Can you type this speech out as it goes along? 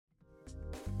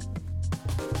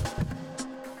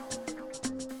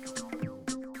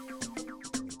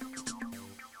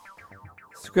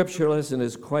scripture lesson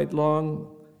is quite long.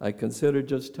 I considered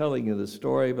just telling you the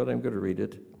story, but I'm going to read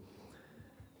it.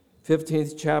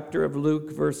 15th chapter of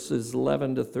Luke, verses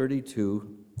 11 to 32.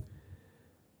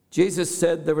 Jesus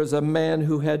said there was a man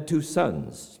who had 2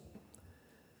 sons.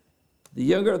 The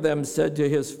younger of them said to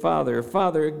his father,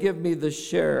 "Father, give me the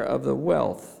share of the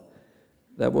wealth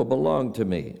that will belong to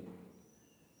me."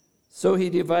 So he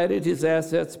divided his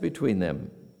assets between them.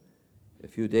 A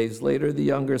few days later, the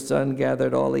younger son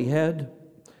gathered all he had,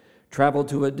 traveled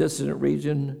to a distant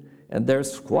region, and there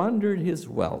squandered his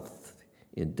wealth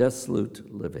in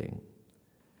dissolute living.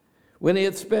 When he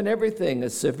had spent everything, a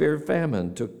severe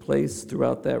famine took place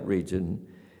throughout that region,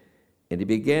 and he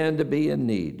began to be in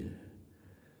need.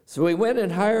 So he went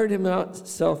and hired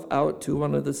himself out to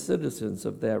one of the citizens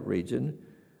of that region,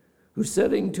 who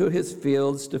sent him to his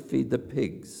fields to feed the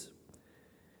pigs.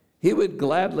 He would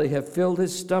gladly have filled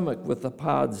his stomach with the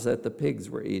pods that the pigs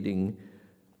were eating,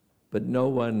 but no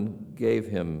one gave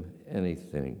him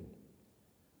anything.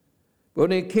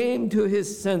 When he came to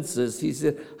his senses, he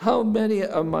said, "How many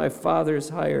of my father's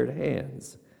hired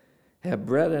hands have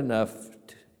bread enough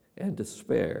and to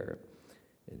spare?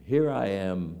 And here I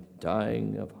am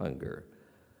dying of hunger.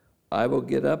 I will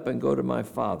get up and go to my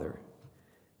father,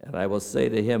 and I will say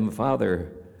to him,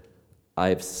 'Father, I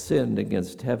have sinned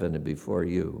against heaven and before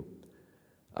you.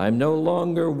 I'm no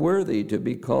longer worthy to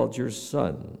be called your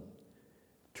son.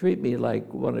 Treat me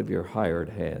like one of your hired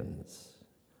hands.'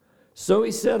 So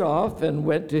he set off and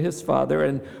went to his father,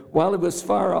 and while he was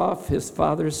far off, his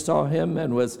father saw him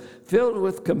and was filled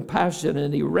with compassion,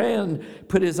 and he ran,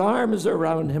 put his arms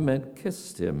around him, and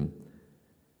kissed him.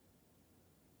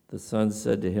 The son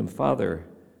said to him, 'Father,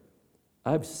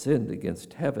 I've sinned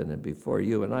against heaven and before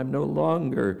you, and I'm no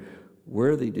longer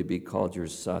worthy to be called your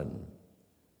son.'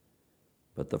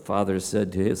 But the father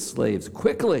said to his slaves,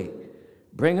 'Quickly,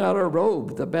 bring out a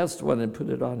robe, the best one, and put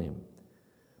it on him.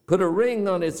 Put a ring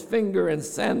on his finger and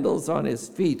sandals on his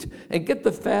feet, and get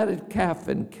the fatted calf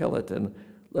and kill it, and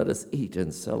let us eat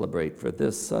and celebrate. For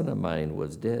this son of mine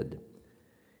was dead,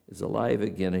 is alive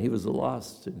again, and he was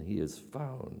lost, and he is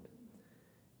found.'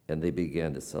 And they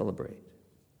began to celebrate.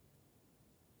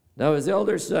 Now his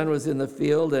elder son was in the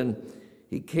field, and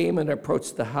he came and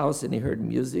approached the house, and he heard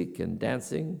music and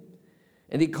dancing.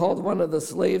 And he called one of the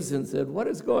slaves and said, 'What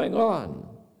is going on?'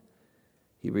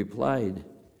 He replied,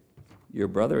 'Your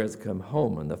brother has come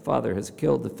home, and the father has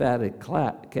killed the fatted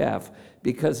calf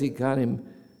because he got him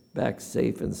back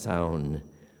safe and sound.'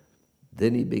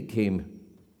 Then he became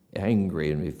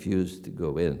angry and refused to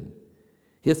go in.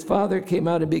 His father came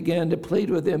out and began to plead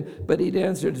with him, but he'd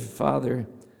answered, 'Father,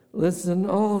 listen,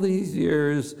 all these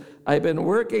years I've been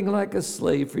working like a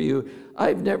slave for you.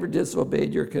 I've never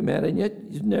disobeyed your command, and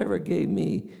yet you never gave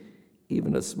me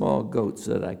even a small goat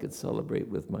so that I could celebrate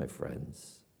with my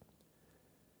friends.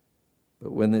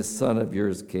 But when this son of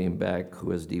yours came back,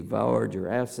 who has devoured your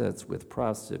assets with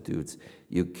prostitutes,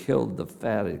 you killed the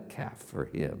fatted calf for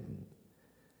him.'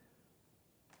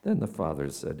 Then the father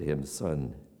said to him,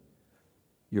 'Son,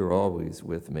 you're always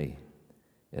with me,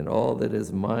 and all that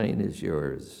is mine is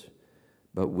yours.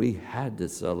 But we had to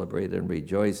celebrate and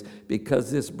rejoice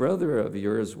because this brother of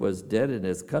yours was dead and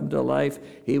has come to life.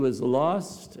 He was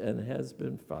lost and has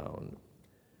been found.'"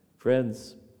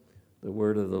 Friends, the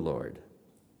word of the Lord.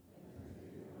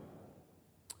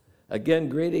 Again,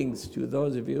 greetings to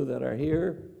those of you that are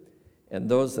here and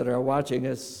those that are watching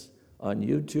us on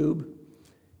YouTube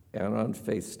and on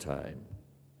FaceTime.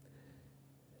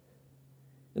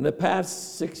 In the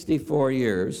past 64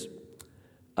 years,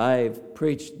 I've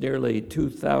preached nearly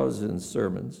 2,000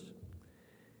 sermons.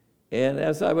 And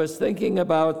as I was thinking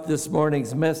about this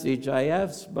morning's message, I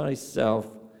asked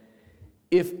myself,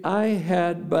 if I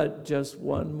had but just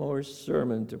one more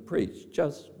sermon to preach,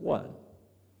 just one,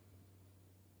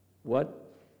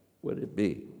 what would it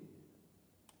be?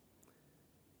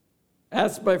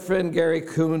 Ask my friend Gary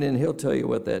Kuhn, and he'll tell you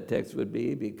what that text would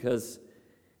be, because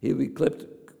he'll be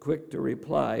quick to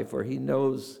reply, for he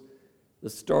knows the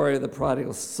story of the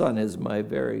prodigal son is my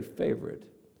very favorite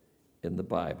in the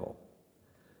Bible.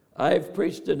 I've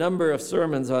preached a number of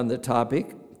sermons on the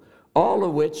topic, all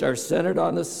of which are centered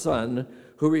on the son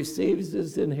who receives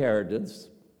his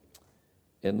inheritance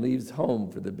and leaves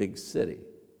home for the big city.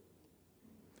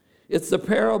 It's the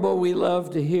parable we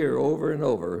love to hear over and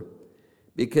over,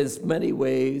 because many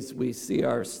ways we see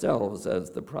ourselves as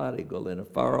the prodigal in a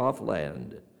far-off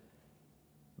land,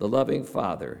 the loving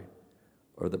father,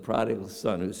 or the prodigal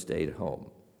son who stayed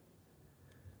home.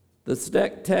 The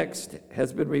text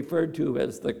has been referred to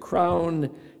as the crown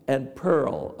and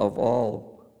pearl of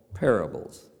all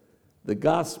parables, the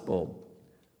gospel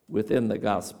within the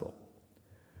gospel.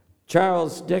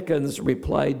 Charles Dickens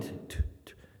referred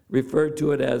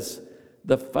to it as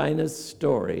the finest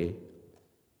story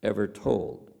ever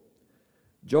told.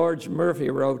 George Murphy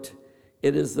wrote,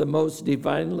 "It is the most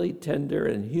divinely tender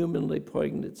and humanly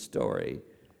poignant story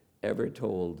ever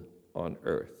told on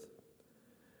earth."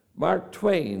 Mark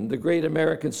Twain, the great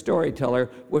American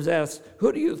storyteller, was asked,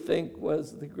 "Who do you think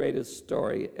was the greatest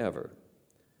story ever?"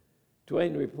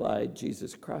 Twain replied,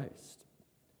 "Jesus Christ."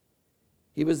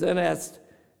 He was then asked,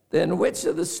 "Then which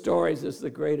of the stories is the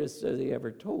greatest that he ever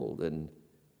told?" And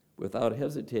without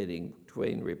hesitating,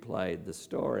 Twain replied, "The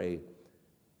story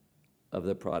of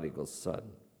the prodigal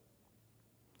son."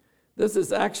 This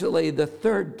is actually the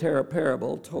third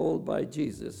parable told by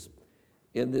Jesus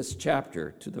in this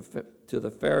chapter to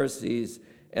the Pharisees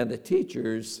and the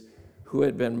teachers who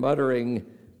had been muttering,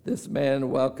 "This man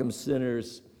welcomes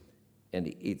sinners and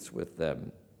he eats with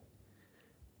them."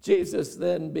 Jesus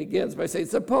then begins by saying,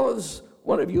 suppose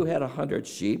one of you had 100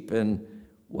 sheep and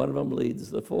one of them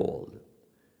leads the fold.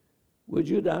 Would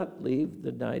you not leave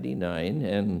the 99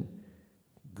 and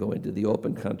go into the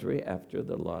open country after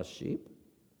the lost sheep?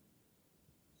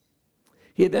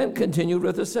 He then continued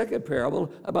with a second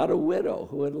parable about a widow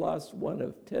who had lost one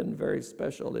of 10 very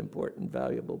special, important,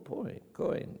 valuable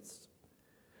coins.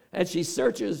 And she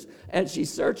searches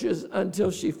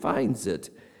until she finds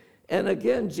it. And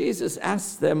again, Jesus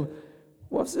asks them,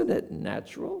 wasn't it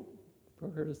natural for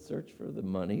her to search for the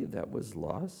money that was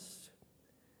lost?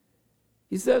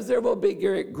 He says there will be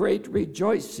great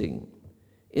rejoicing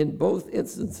in both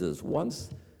instances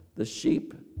once the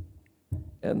sheep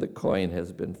and the coin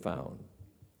has been found.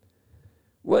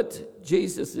 What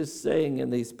Jesus is saying in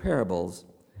these parables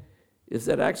is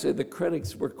that actually the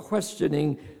critics were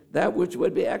questioning that which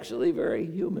would be actually very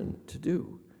human to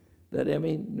do, that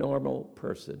any normal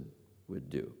person would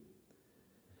do.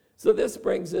 So this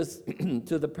brings us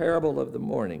to the parable of the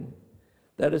morning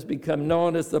that has become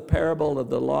known as the parable of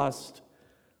the lost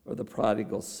or the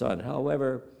prodigal son.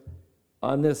 However,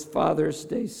 on this Father's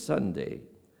Day Sunday,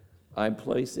 I'm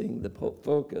placing the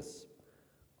focus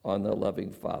on the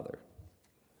loving Father.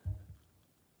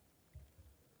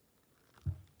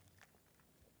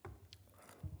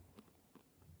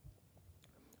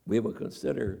 We will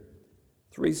consider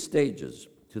 3 stages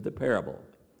to the parable: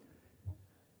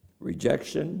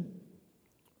 rejection,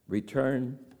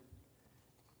 return,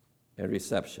 and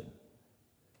reception.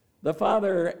 The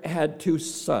father had 2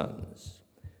 sons,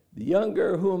 the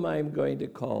younger whom I'm going to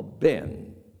call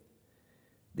Ben,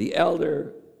 the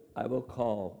elder I will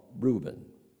call Reuben.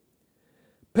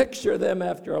 Picture them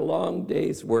after a long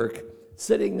day's work,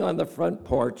 sitting on the front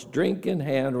porch, drink in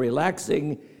hand,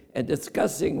 relaxing and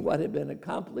discussing what had been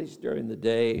accomplished during the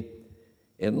day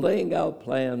and laying out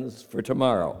plans for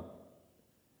tomorrow.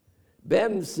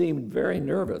 Ben seemed very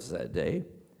nervous that day,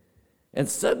 and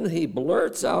suddenly he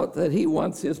blurts out that he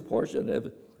wants his portion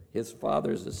of his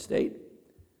father's estate,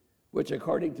 which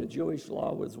according to Jewish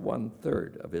law was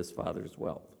 1/3 of his father's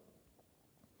wealth.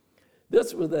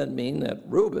 This would then mean that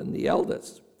Reuben, the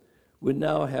eldest, would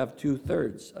now have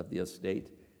 2/3 of the estate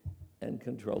and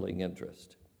controlling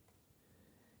interest.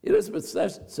 It has been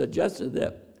suggested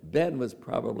that Ben was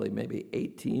probably maybe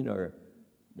 18 or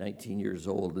 19 years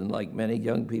old, and like many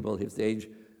young people his age,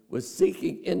 was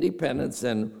seeking independence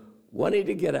and wanting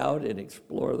to get out and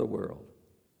explore the world.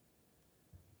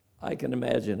 I can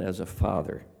imagine as a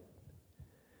father,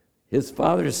 his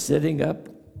father sitting up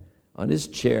on his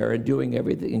chair and doing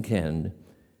everything he can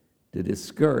to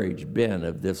discourage Ben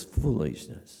of this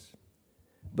foolishness.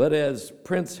 But as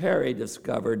Prince Harry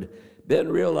discovered, Ben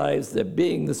realized that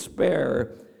being the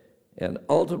spare, and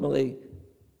ultimately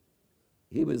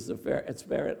he was the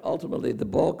spare, and ultimately the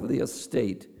bulk of the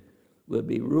estate would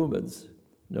be Reuben's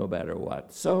no matter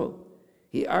what. So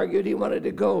he argued he wanted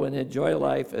to go and enjoy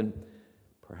life and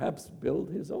perhaps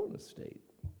build his own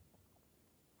estate.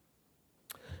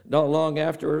 Not long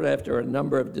after a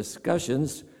number of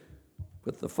discussions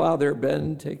with the father,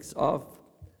 Ben takes off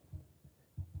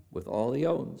with all he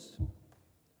owns,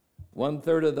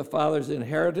 1/3 of the father's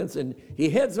inheritance, and he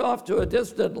heads off to a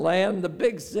distant land, the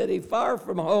big city, far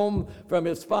from home, from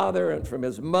his father and from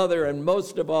his mother, and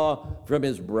most of all, from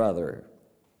his brother.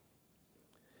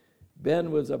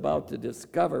 Ben was about to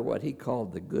discover what he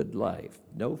called the good life.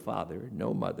 No father,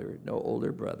 no mother, no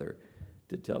older brother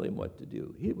to tell him what to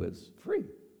do. He was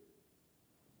free.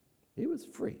 He was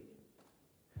free.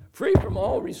 Free from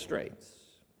all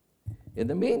restraints. In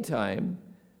the meantime,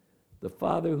 the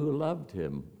father who loved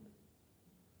him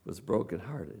was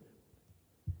brokenhearted.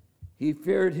 He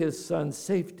feared his son's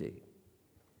safety.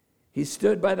 He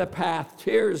stood by the path,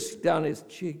 tears down his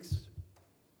cheeks,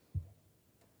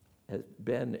 as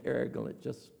Ben arrogantly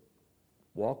just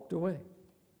walked away.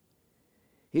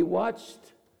 He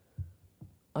watched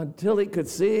until he could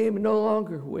see him no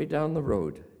longer way down the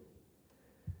road.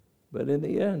 But in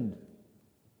the end,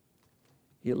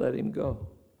 he let him go.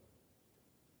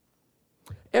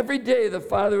 Every day the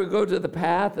father would go to the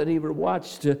path and he would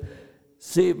watch to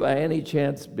see if by any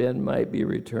chance Ben might be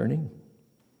returning.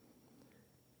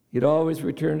 He'd always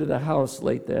return to the house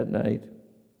late that night,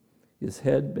 his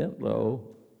head bent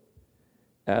low,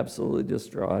 absolutely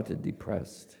distraught and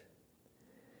depressed.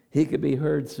 He could be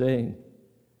heard saying,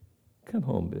 "Come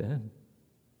home, Ben.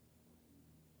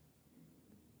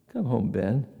 Come home,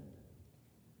 Ben.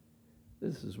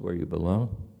 This is where you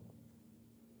belong."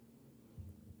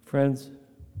 Friends,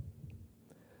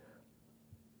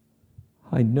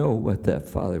 I know what that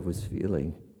father was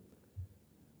feeling.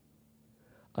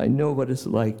 I know what it's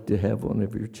like to have one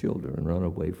of your children run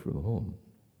away from home.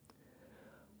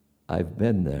 I've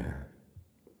been there,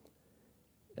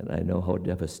 and I know how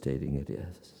devastating it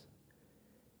is.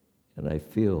 And I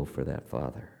feel for that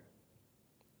father.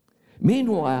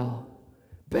 Meanwhile,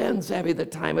 Ben's having the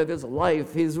time of his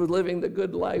life. He's living the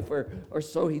good life, or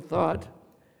so he thought.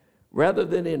 Rather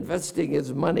than investing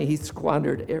his money, he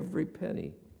squandered every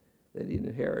penny that he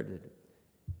inherited.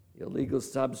 Illegal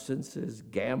substances,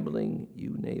 gambling,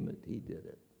 you name it, he did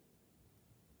it.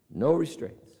 No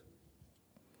restraints.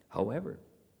 However,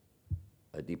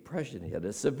 a depression hit,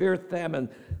 a severe famine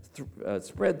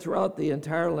spread throughout the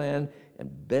entire land,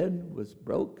 and Ben was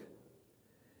broke.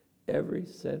 Every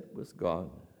cent was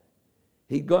gone.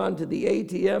 He'd gone to the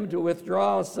ATM to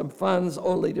withdraw some funds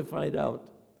only to find out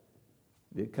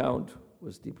the account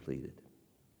was depleted.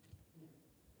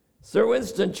 Sir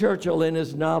Winston Churchill, in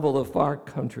his novel The Far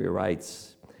Country,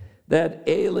 writes that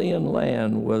alien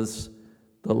land was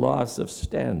the loss of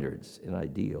standards and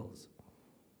ideals.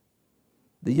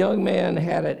 The young man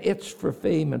had an itch for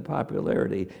fame and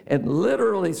popularity and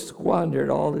literally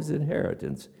squandered all his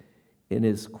inheritance in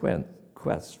his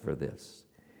quest for this.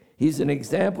 He's an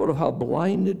example of how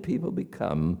blinded people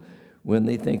become when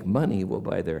they think money will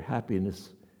buy their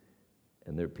happiness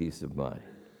and their peace of mind.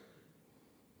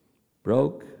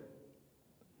 Broke,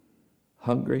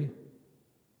 hungry,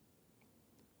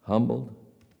 humbled.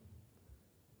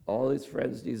 All his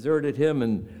friends deserted him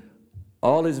and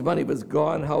all his money was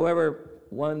gone. However,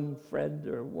 one friend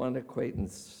or one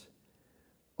acquaintance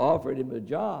offered him a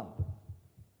job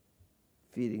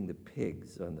feeding the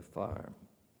pigs on the farm.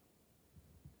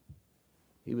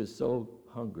 He was so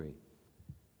hungry.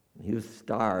 He was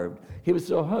starved. He was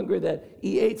so hungry that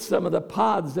he ate some of the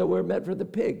pods that were meant for the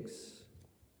pigs.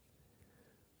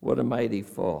 What a mighty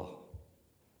fall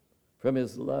from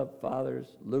his loved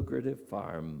father's lucrative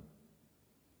farm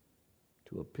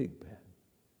to a pig pen.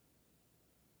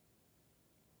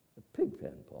 A pig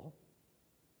pen, Paul.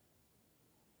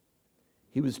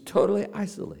 He was totally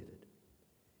isolated.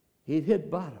 He'd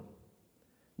hit bottom.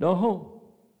 No home,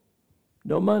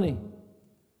 no money,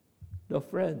 no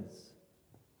friends,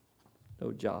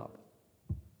 no job.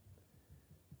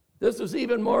 This was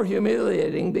even more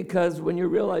humiliating because when you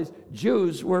realize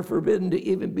Jews were forbidden to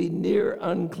even be near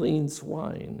unclean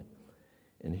swine.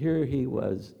 And here he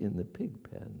was in the pig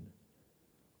pen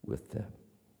with them.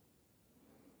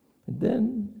 And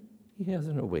then he has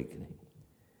an awakening.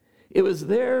 It was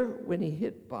there when he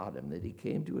hit bottom that he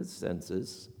came to his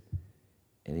senses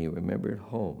and he remembered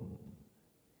home.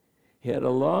 He had a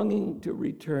longing to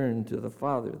return to the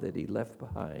father that he left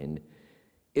behind.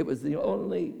 It was the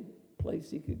only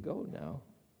place he could go now.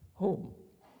 Home.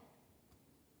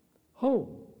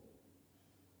 Home.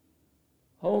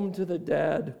 Home to the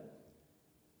dad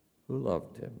who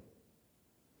loved him.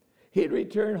 He'd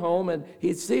return home and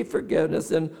he'd seek forgiveness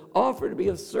and offer to be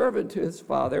a servant to his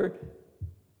father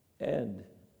and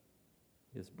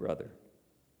his brother.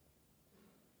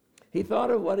 He thought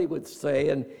of what he would say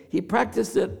and he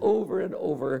practiced it over and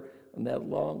over on that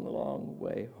long, long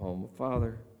way home.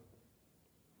 Father,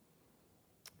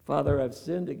 I've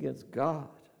sinned against God.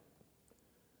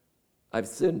 I've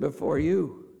sinned before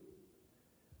you.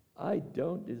 I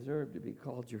don't deserve to be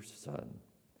called your son.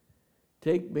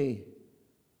 Take me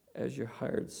as your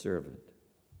hired servant.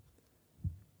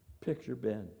 Picture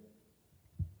Ben.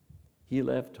 He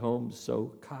left home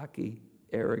so cocky,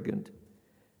 arrogant,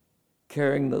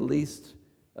 carrying the least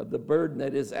of the burden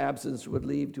that his absence would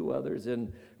leave to others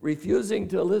and refusing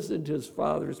to listen to his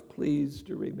father's pleas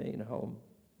to remain home.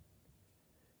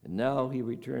 And now he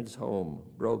returns home,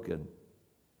 broken,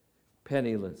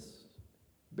 penniless,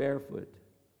 barefoot,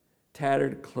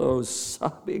 tattered clothes,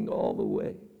 sobbing all the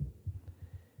way,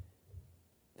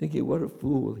 thinking what a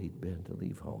fool he'd been to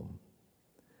leave home.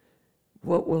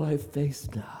 What will I face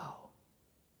now?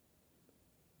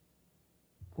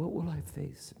 What will I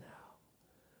face now?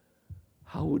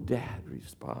 How would Dad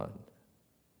respond?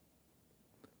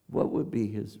 What would be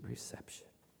his reception?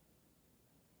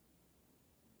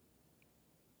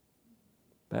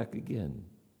 Back again.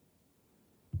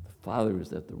 The father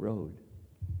is at the road.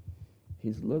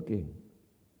 He's looking.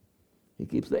 He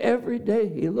keeps, every day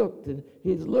he looked, and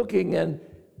he's looking, and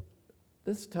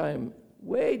this time,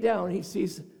 way down, he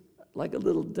sees like a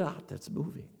little dot that's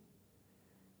moving.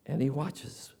 And he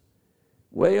watches.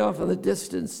 Way off in the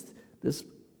distance, this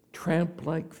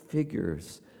tramp-like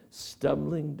figures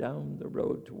stumbling down the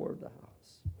road toward the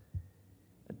house.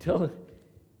 Until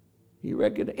he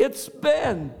reckoned, it's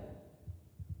Ben!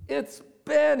 It's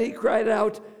Ben! He cried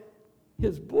out.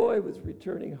 His boy was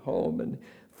returning home, and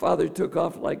father took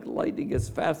off like lightning as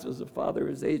fast as a father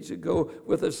his age could go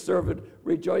with a servant,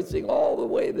 rejoicing all the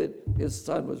way that his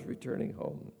son was returning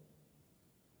home.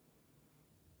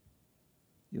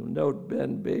 You'll note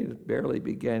Ben barely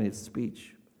began his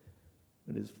speech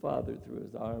when his father threw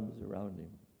his arms around him.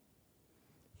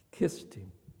 He kissed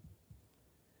him,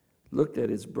 looked at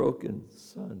his broken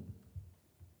son,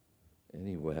 and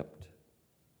he wept.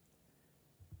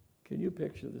 Can you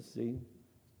picture the scene?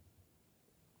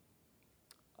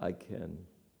 I can.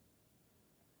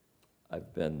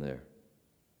 I've been there.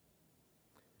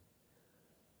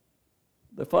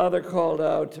 The father called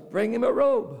out, bring him a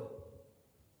robe.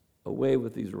 Away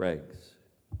with these rags.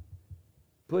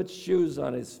 Put shoes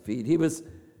on his feet. He was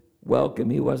welcome.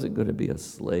 He wasn't going to be a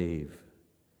slave.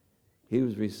 He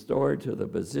was restored to the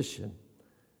position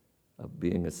of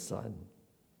being a son.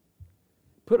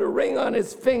 Put a ring on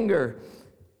his finger.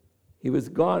 He was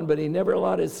gone, but he never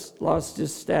lost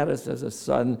his status as a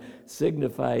son,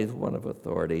 signified one of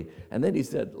authority. And then he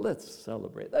said, let's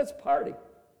celebrate. Let's party.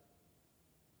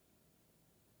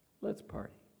 Let's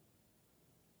party.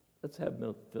 Let's have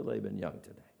milk filet mignon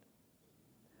tonight.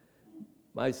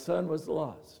 My son was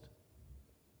lost,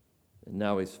 and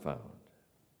now he's found.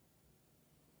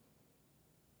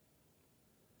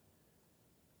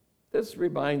 This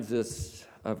reminds us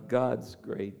of God's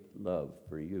great love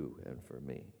for you and for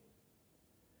me.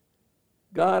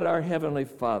 God, our Heavenly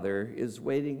Father, is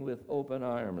waiting with open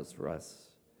arms for us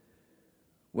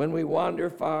when we wander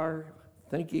far,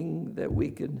 thinking that we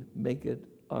can make it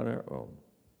on our own.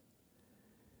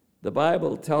 The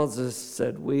Bible tells us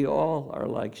that we all are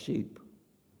like sheep.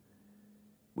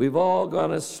 We've all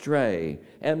gone astray,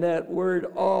 and that word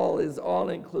all is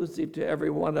all-inclusive to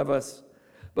every one of us.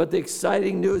 But the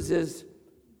exciting news is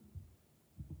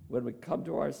when we come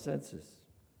to our senses,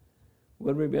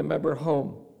 when we remember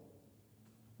home,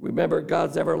 remember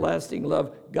God's everlasting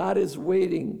love, God is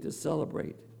waiting to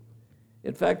celebrate.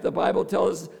 In fact, the Bible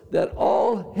tells us that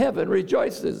all heaven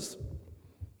rejoices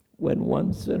when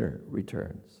one sinner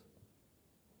returns.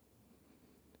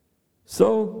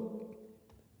 So,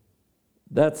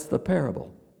 that's the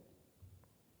parable.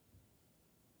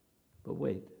 But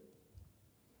wait.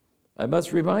 I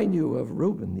must remind you of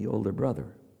Reuben, the older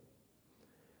brother,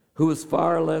 who was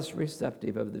far less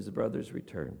receptive of his brother's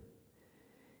return.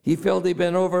 He felt he'd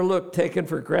been overlooked, taken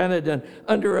for granted, and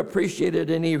underappreciated,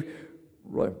 and he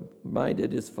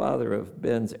reminded his father of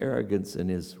Ben's arrogance and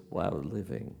his wild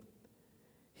living.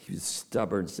 He was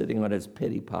stubborn, sitting on his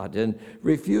pity pot, and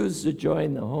refused to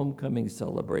join the homecoming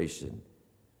celebration.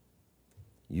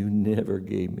 You never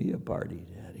gave me a party,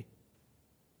 Daddy.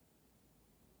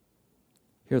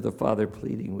 Hear the father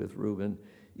pleading with Reuben,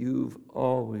 you've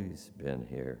always been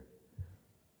here.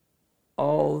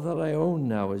 All that I own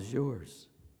now is yours.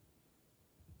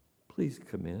 Please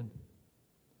come in.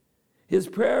 His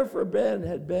prayer for Ben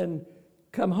had been,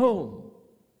 come home.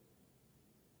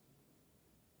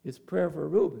 His prayer for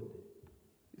Reuben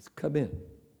is come in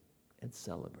and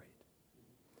celebrate.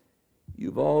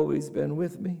 You've always been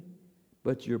with me,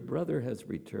 but your brother has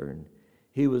returned.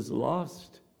 He was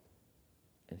lost,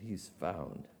 and he's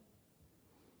found.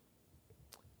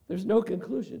 There's no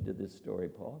conclusion to this story,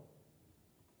 Paul.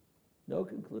 No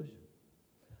conclusion.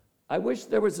 I wish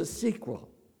there was a sequel.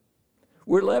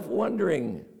 We're left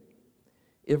wondering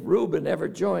if Reuben ever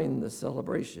joined the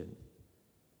celebration.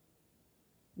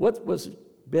 What was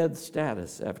Ben's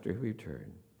status after he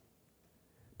returned?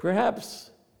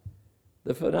 Perhaps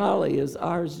the finale is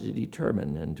ours to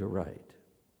determine and to write.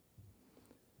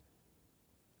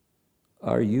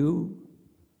 Are you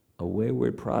a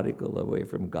wayward prodigal away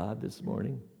from God this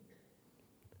morning,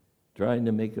 trying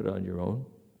to make it on your own?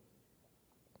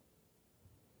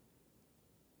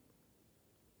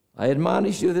 I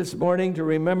admonish you this morning to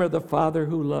remember the Father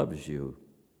who loves you,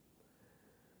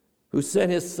 who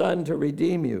sent his Son to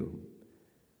redeem you,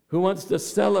 who wants to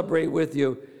celebrate with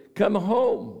you. Come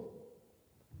home.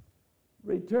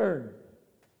 Return.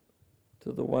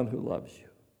 to the one who loves you.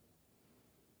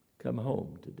 Come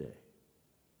home today.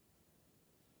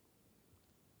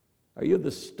 Are you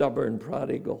the stubborn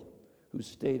prodigal who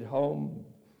stayed home?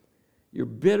 You're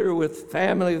bitter with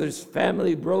family. There's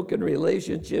family broken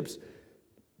relationships.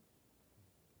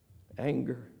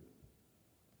 Anger.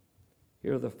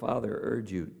 Hear the Father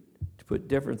urge you to put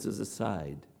differences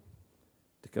aside,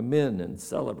 to come in and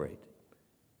celebrate.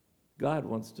 God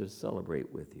wants to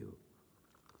celebrate with you.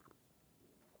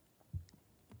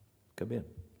 Come in.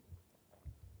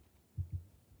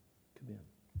 Come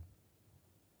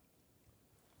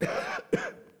in.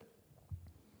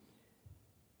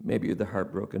 Maybe you're the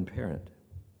heartbroken parent.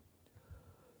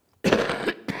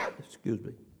 Excuse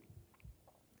me.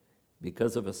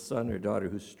 Because of a son or daughter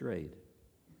who strayed.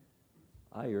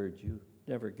 I urge you,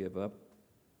 never give up.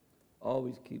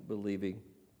 Always keep believing.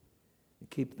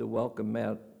 Keep the welcome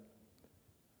mat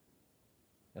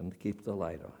and keep the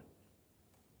light on.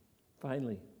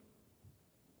 Finally,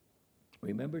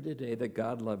 remember today that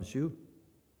God loves you.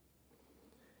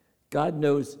 God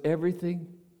knows everything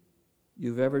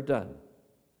you've ever done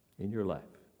in your life.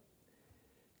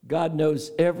 God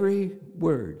knows every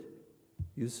word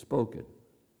you've spoken.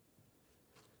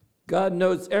 God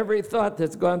knows every thought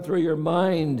that's gone through your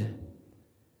mind,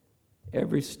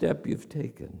 every step you've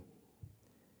taken,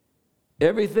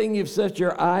 everything you've set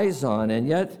your eyes on, and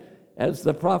yet, as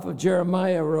the prophet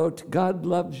Jeremiah wrote, God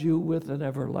loves you with an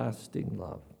everlasting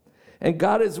love. And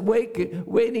God is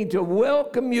waiting to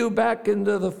welcome you back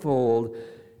into the fold.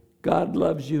 God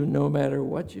loves you no matter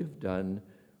what you've done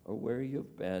or where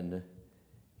you've been.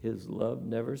 His love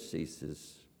never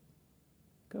ceases.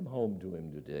 Come home to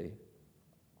him today.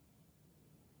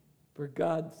 For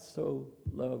God so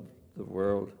loved the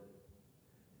world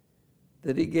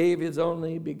that he gave his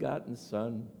only begotten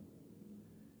Son,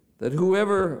 that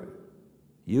whoever,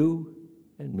 you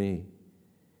and me,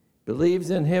 believes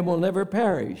in him will never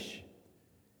perish,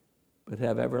 but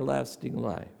have everlasting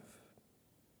life.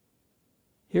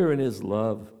 Herein is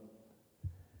love,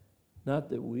 not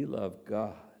that we love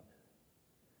God,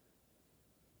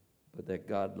 but that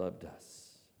God loved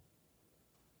us.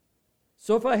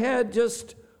 So if I had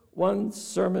just one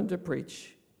sermon to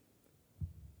preach,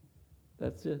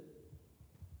 that's it.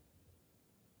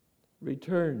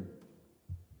 Return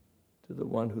to the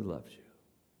one who loves you.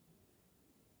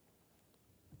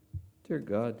 Dear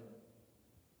God,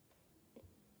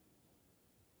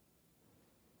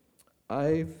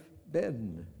 I've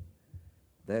been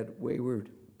that wayward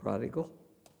prodigal.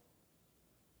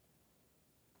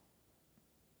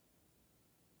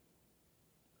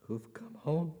 Who've come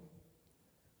home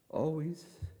always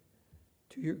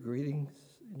to your greetings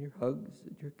and your hugs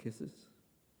and your kisses.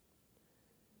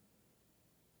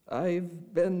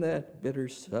 I've been that bitter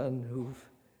son who've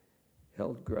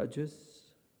held grudges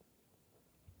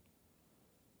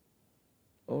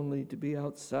only to be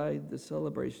outside the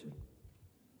celebration.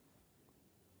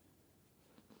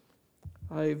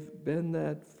 I've been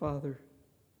that father,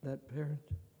 that parent,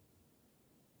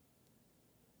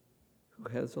 who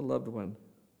has a loved one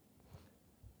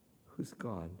who's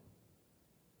gone.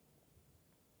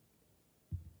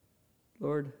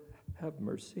 Lord, have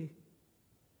mercy.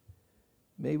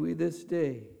 May we this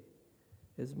day,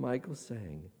 as Michael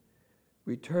sang,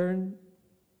 return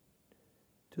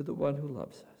to the one who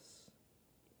loves us.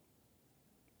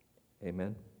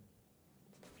 Amen.